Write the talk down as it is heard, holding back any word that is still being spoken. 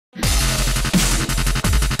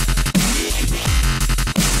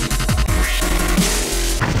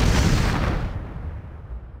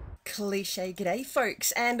Cliche G'day,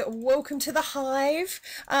 folks, and welcome to the Hive.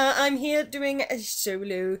 I'm here doing a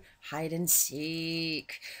solo hide and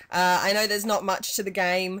seek. I know there's not much to the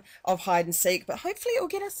game of hide and seek, but hopefully it will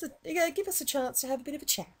give us a chance to have a bit of a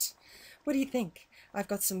chat. What do you think? I've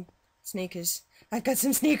got some sneakers. I've got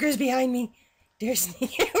some sneakers behind me. They're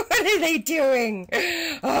sneakers. What are they doing?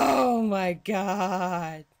 Oh my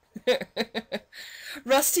god.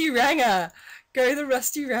 Rusty Ranger. Go the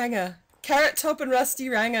Rusty Ranger. Carrot Top and Rusty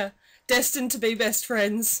Ranger, destined to be best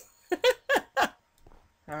friends.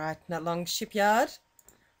 Alright, not long. Shipyard.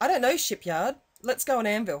 I don't know Shipyard. Let's go on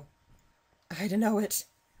Anvil. I don't know it.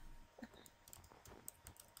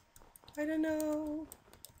 I don't know.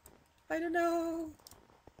 I don't know.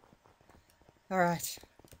 Alright.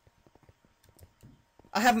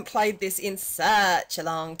 I haven't played this in such a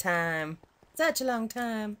long time. Such a long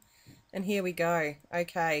time. And here we go.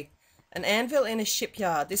 Okay. An anvil in a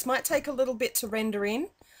shipyard. This might take a little bit to render in.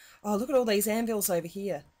 Oh, look at all these anvils over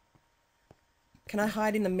here. Can I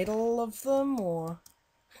hide in the middle of them, or...?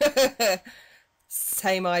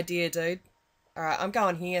 Same idea, dude. Alright, I'm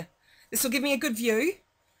going here. This will give me a good view.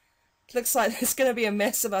 Looks like there's going to be a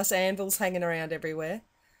mess of us anvils hanging around everywhere.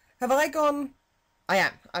 Have I gone... I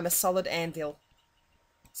am. I'm a solid anvil.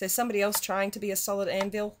 Is there somebody else trying to be a solid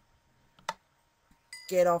anvil?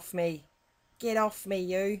 Get off me. Get off me,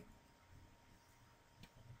 you.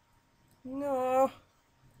 No.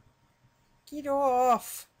 Get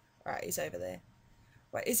off. Alright, he's over there.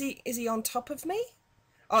 Wait, is he on top of me?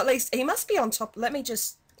 Oh, at least he must be on top. Let me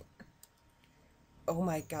just... Oh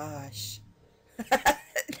my gosh.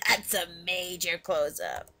 That's a major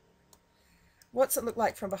close-up. What's it look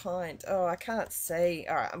like from behind? Oh, I can't see.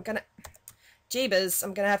 Alright, I'm gonna... Jeebus,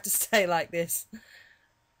 I'm gonna have to stay like this.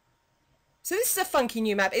 So this is a funky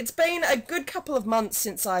new map. It's been a good couple of months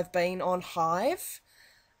since I've been on Hive.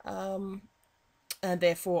 And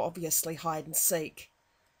therefore, obviously, hide and seek.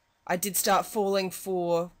 I did start falling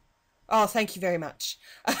for... Oh, thank you very much.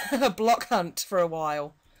 A block hunt for a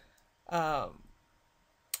while.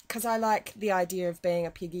 Because I like the idea of being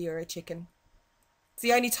a piggy or a chicken. It's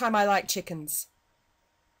the only time I like chickens.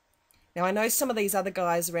 Now, I know some of these other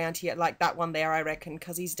guys around here, like that one there, I reckon,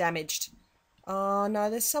 because he's damaged. Oh, no,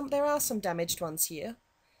 there are some damaged ones here.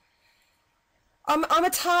 I'm a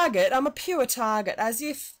target. I'm a pure target. As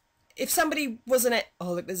if somebody was an...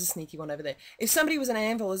 Oh, look, there's a sneaky one over there. If somebody was an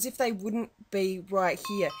anvil, as if they wouldn't be right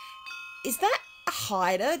here. Is that a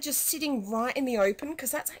hider just sitting right in the open?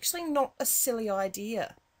 Because that's actually not a silly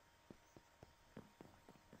idea.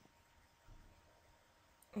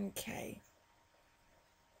 Okay.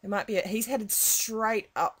 There might be he's headed straight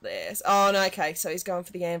up there. Oh, no, okay. So he's going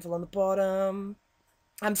for the anvil on the bottom.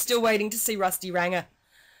 I'm still waiting to see Rusty Ranger.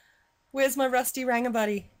 Where's my Rusty Ranger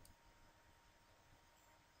buddy?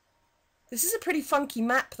 This is a pretty funky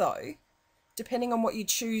map, though. Depending on what you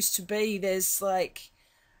choose to be, there's, like,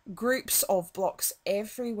 groups of blocks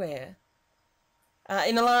everywhere.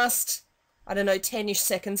 In the last, I don't know, 10-ish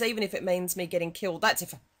seconds, even if it means me getting killed, that's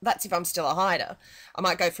if I'm still a hider. I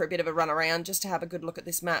might go for a bit of a run around just to have a good look at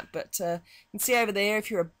this map. But you can see over there,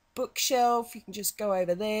 if you're a bookshelf, you can just go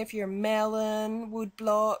over there. If you're a melon, wood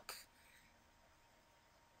block.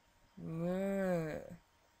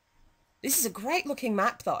 This is a great looking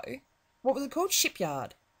map, though. What was it called?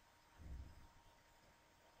 Shipyard.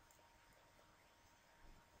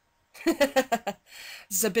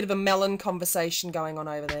 There's a bit of a melon conversation going on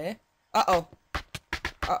over there. Uh-oh.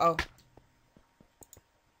 Uh-oh.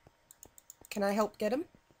 Can I help get him?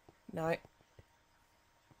 No.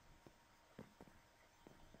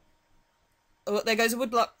 Oh, there goes a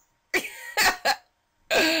woodblock.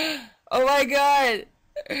 Oh my god.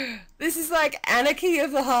 This is like Anarchy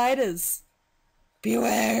of the Hiders.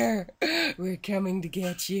 Beware! We're coming to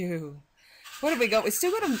get you. What have we got? We've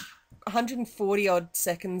still got 140 odd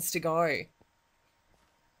seconds to go.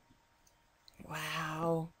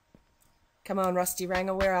 Wow. Come on, Rusty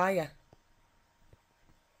Ranger, where are you?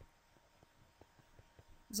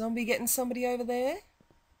 Zombie getting somebody over there?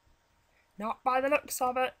 Not by the looks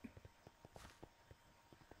of it.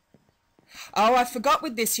 Oh, I forgot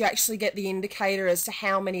with this you actually get the indicator as to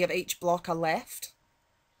how many of each block are left.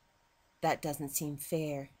 That doesn't seem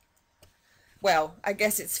fair. Well, I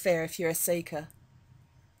guess it's fair if you're a seeker.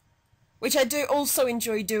 Which I do also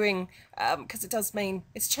enjoy doing, because it does mean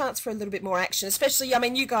it's a chance for a little bit more action. Especially, I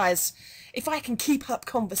mean, you guys, if I can keep up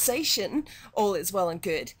conversation, all is well and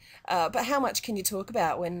good. But how much can you talk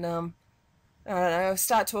about when, I don't know,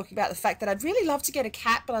 start talking about the fact that I'd really love to get a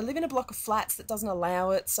cat, but I live in a block of flats that doesn't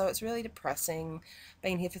allow it, so it's really depressing.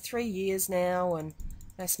 Been here for 3 years now, and...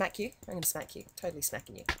 Can I smack you? I'm going to smack you. Totally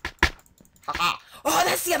smacking you. Haha. Oh,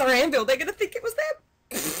 that's the other anvil. They're going to think it was them.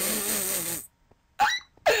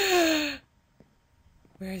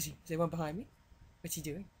 Where is he? Is there one behind me? What's he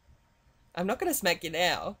doing? I'm not going to smack you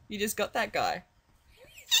now. You just got that guy.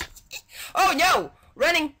 Oh no!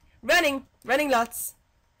 Running! Running! Running lots.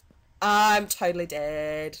 I'm totally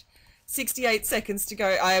dead. 68 seconds to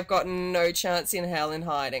go. I have got no chance in hell in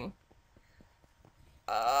hiding.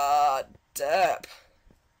 Derp.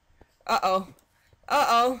 Uh-oh.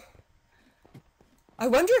 Uh-oh. I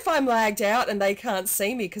wonder if I'm lagged out and they can't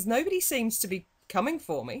see me, because nobody seems to be coming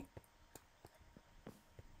for me.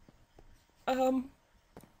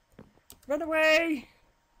 Run away.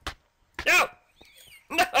 No!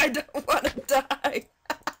 No, I don't want to die.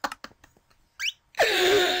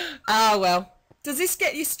 Ah, well. Does this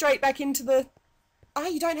get you straight back into the... Ah,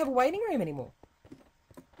 you don't have a waiting room anymore.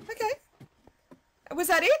 Okay. Was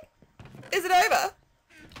that it? Is it over?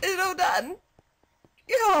 Is it all done?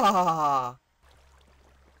 Yeah.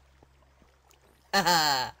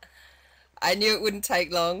 I knew it wouldn't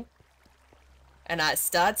take long. And I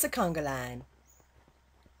starts a conga line.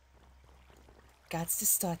 Gots to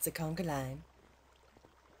start the conga line.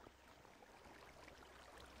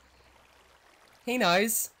 He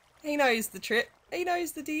knows. He knows the trip. He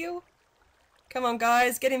knows the deal. Come on,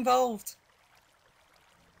 guys, get involved.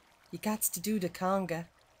 You gots to do the conga.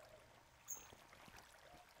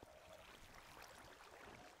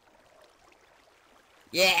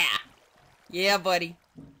 Yeah. Yeah, buddy.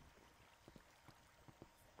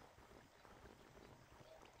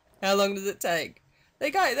 How long does it take?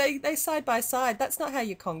 They side by side. That's not how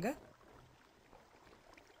you conga.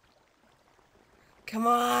 Come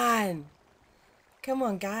on. Come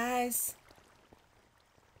on, guys.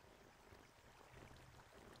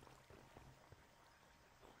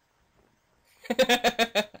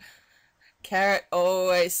 Carrot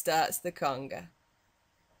always starts the conga.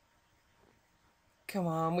 Come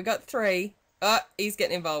on, we got 3. Oh, he's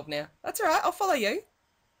getting involved now. That's alright, I'll follow you.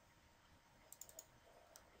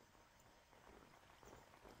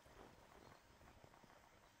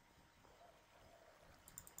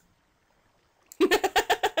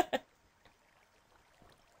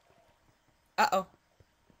 Uh-oh.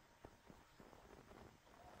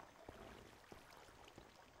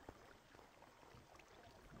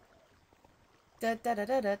 Da da da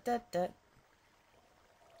da da da da.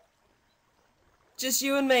 Just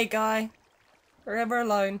you and me, guy. Forever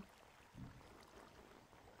alone.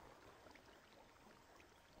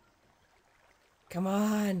 Come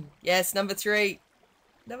on. Yes, number 3.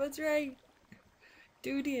 Number 3.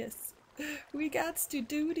 Do this. We got to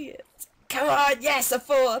do this. Come on, yes, a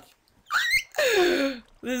 4th.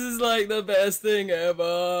 This is like the best thing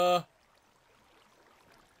ever.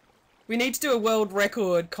 We need to do a world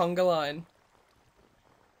record conga line.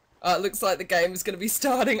 It looks like the game is going to be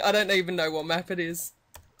starting. I don't even know what map it is.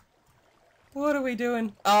 What are we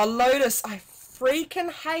doing? Oh, Lotus. I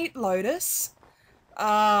freaking hate Lotus.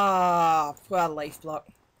 Well, leaf block.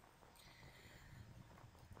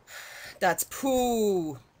 That's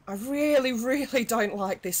poo. I really, really don't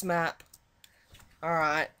like this map.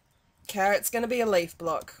 Alright. Carrot's going to be a leaf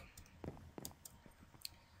block.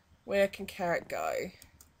 Where can Carrot go?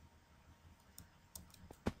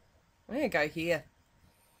 I'm going to go here.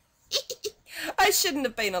 I shouldn't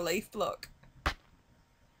have been a leaf block.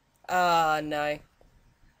 Ah, no.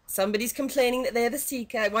 Somebody's complaining that they're the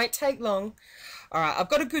seeker. It won't take long. Alright, I've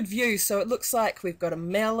got a good view, so it looks like we've got a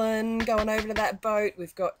melon going over to that boat.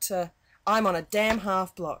 We've got... I'm on a damn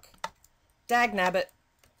half block. Dag nabbit.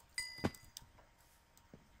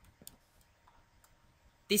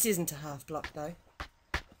 This isn't a half block, though.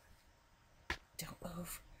 Don't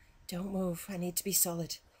move. Don't move. I need to be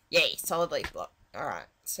solid. Yay, solid leaf block. Alright,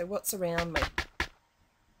 so what's around me?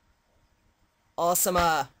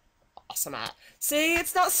 Awesomer. Awesomer. See,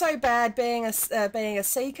 it's not so bad being a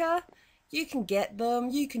seeker. You can get them.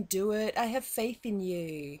 You can do it. I have faith in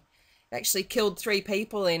you. Actually killed 3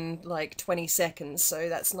 people in like 20 seconds, so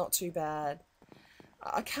that's not too bad.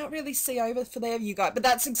 I can't really see over for there you go, but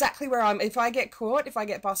that's exactly where I'm... If I get caught, if I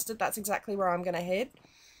get busted, that's exactly where I'm going to head.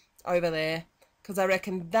 Over there. Because I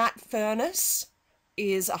reckon that furnace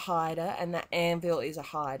is a hider, and that anvil is a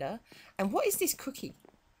hider. And what is this cookie?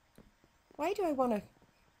 Why do I want to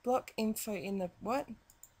block info in the... What?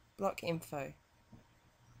 Block info.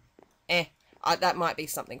 That might be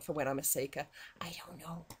something for when I'm a seeker. I don't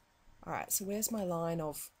know. Alright, so where's my line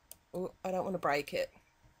of... Oh, I don't want to break it.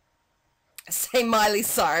 I say Miley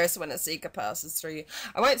Cyrus when a seeker passes through you.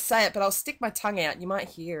 I won't say it, but I'll stick my tongue out. You might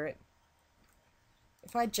hear it.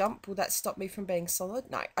 If I jump, will that stop me from being solid?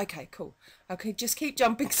 No. Okay, cool. Okay, just keep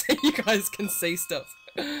jumping so you guys can see stuff.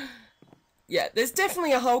 Yeah, there's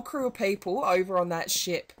definitely a whole crew of people over on that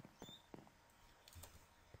ship.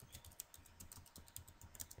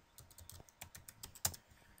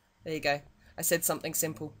 There you go. I said something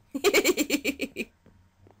simple.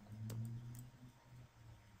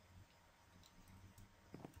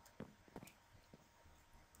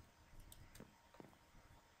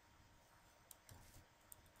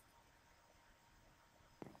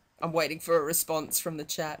 I'm waiting for a response from the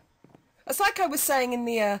chat. It's like I was saying in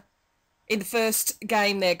the first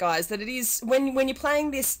game there, guys, that it is when you're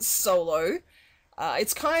playing this solo,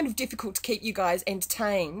 it's kind of difficult to keep you guys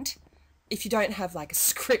entertained if you don't have like a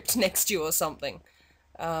script next to you or something.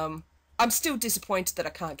 I'm still disappointed that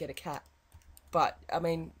I can't get a cat, but I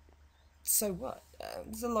mean, so what?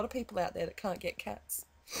 There's a lot of people out there that can't get cats.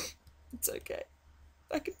 It's okay.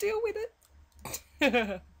 I can deal with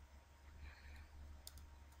it.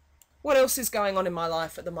 What else is going on in my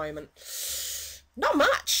life at the moment? Not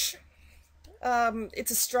much.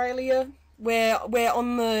 It's Australia. We're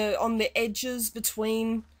on the edges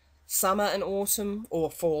between summer and autumn, or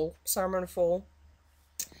fall, summer and fall.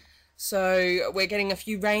 So we're getting a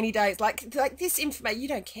few rainy days. Like this information, you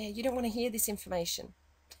don't care. You don't want to hear this information.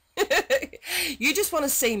 You just want to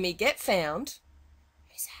see me get found.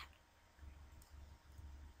 Who's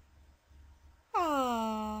that?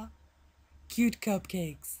 Ah, cute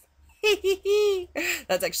cupcakes.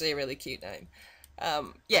 That's actually a really cute name.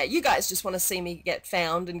 Yeah, you guys just want to see me get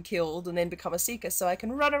found and killed and then become a seeker so I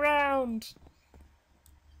can run around.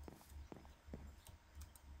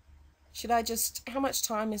 Should I just... How much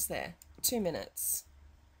time is there? 2 minutes.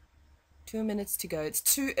 2 minutes to go. It's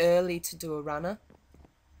too early to do a runner.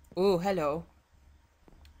 Oh, hello.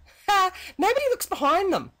 Ha! Nobody looks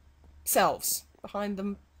behind them. Selves.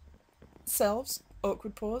 Behind themselves.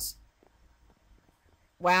 Awkward pause.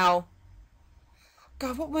 Wow.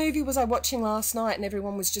 God, what movie was I watching last night and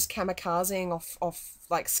everyone was just kamikazing off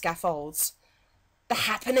like scaffolds? The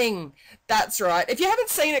Happening. That's right. If you haven't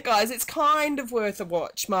seen it, guys, it's kind of worth a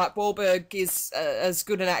watch. Mark Wahlberg is as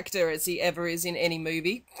good an actor as he ever is in any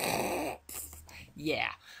movie.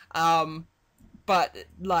 Yeah. But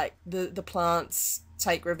like the plants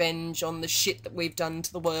take revenge on the shit that we've done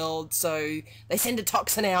to the world, so they send a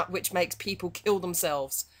toxin out which makes people kill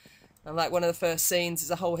themselves. And like one of the first scenes is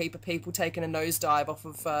a whole heap of people taking a nosedive off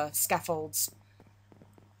of scaffolds.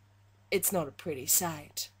 It's not a pretty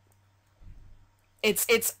sight.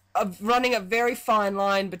 It's running a very fine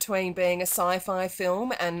line between being a sci-fi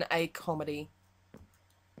film and a comedy.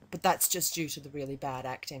 But that's just due to the really bad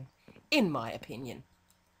acting, in my opinion.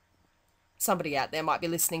 Somebody out there might be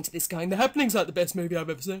listening to this going, The Happening's like the best movie I've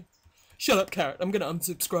ever seen. Shut up, Carrot. I'm going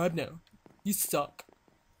to unsubscribe now. You suck.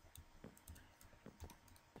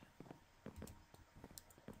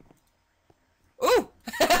 Ooh!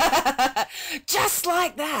 Just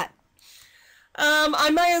like that! I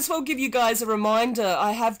may as well give you guys a reminder.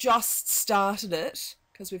 I have just started it,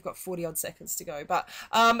 because we've got 40 odd seconds to go, but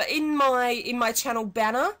in my channel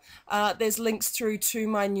banner, there's links through to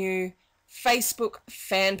my new Facebook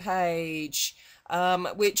fan page,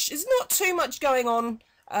 which is not too much going on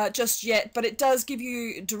just yet, but it does give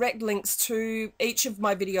you direct links to each of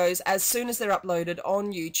my videos as soon as they're uploaded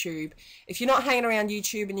on YouTube. If you're not hanging around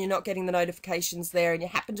YouTube and you're not getting the notifications there and you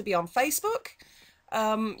happen to be on Facebook,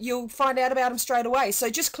 you'll find out about them straight away. So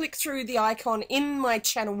just click through the icon in my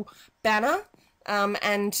channel banner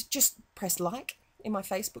and just press like in my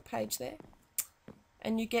Facebook page there.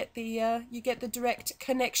 And you get the direct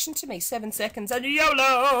connection to me. 7 seconds and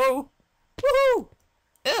YOLO! Woohoo!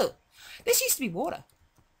 Oh, this used to be water.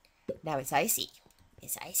 Now it's icy.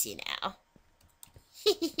 It's icy now.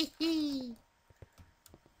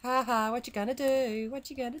 Haha, what you gonna do? What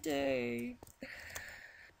you gonna do?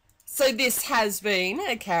 So this has been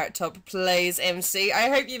a Carrot Top Plays MC. I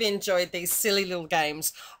hope you've enjoyed these silly little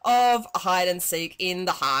games of hide and seek in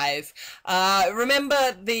the Hive.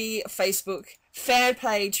 Remember the Facebook fan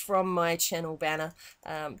page from my channel banner.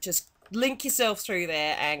 Just link yourself through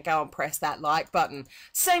there and go and press that like button.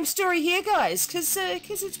 Same story here, guys, because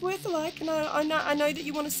it's worth a like, and I know that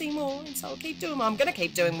you want to see more, and so I'll keep doing more. I'm going to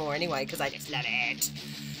keep doing more anyway, because I just love it.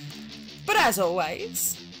 But as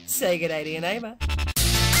always, say good day to your neighbour.